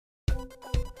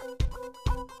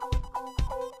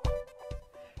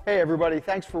Hey everybody,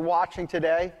 thanks for watching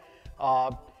today.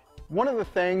 One of the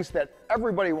things that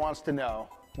everybody wants to know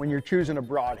when you're choosing a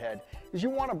broadhead is you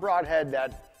want a broadhead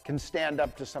that can stand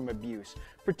up to some abuse,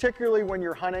 particularly when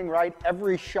you're hunting, right?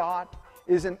 Every shot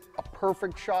isn't a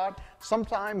perfect shot.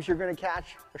 Sometimes you're going to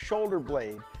catch a shoulder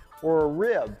blade or a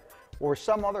rib or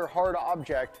some other hard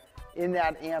object in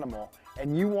that animal,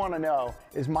 and you want to know,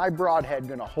 is my broadhead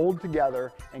going to hold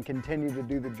together and continue to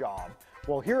do the job?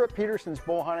 Well, here at Peterson's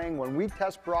Bow Hunting, when we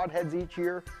test broadheads each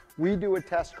year, we do a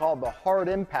test called the hard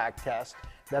impact test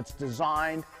that's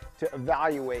designed to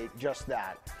evaluate just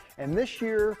that. And this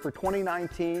year, for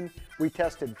 2019, we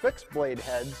tested fixed blade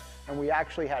heads, and we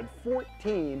actually had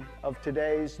 14 of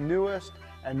today's newest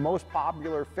and most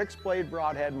popular fixed blade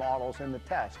broadhead models in the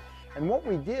test. And what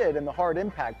we did in the hard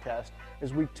impact test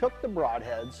is we took the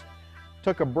broadheads,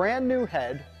 took a brand new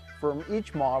head from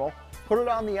each model, put it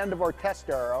on the end of our test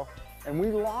arrow, and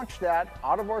we launched that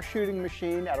out of our shooting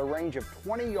machine at a range of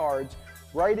 20 yards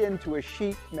right into a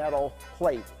sheet metal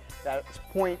plate that's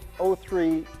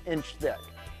 0.03 inch thick.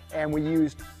 And we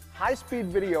used high-speed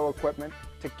video equipment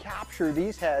to capture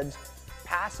these heads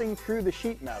passing through the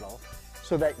sheet metal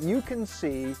so that you can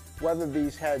see whether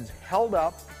these heads held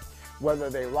up,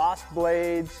 whether they lost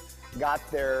blades, got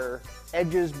their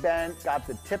edges bent, got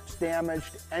the tips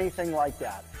damaged, anything like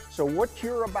that. So what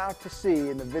you're about to see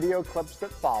in the video clips that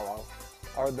follow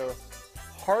are the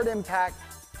hard impact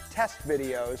test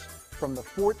videos from the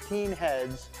 14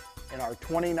 heads in our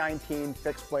 2019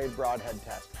 fixed blade broadhead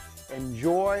test.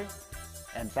 Enjoy,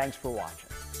 and thanks for watching.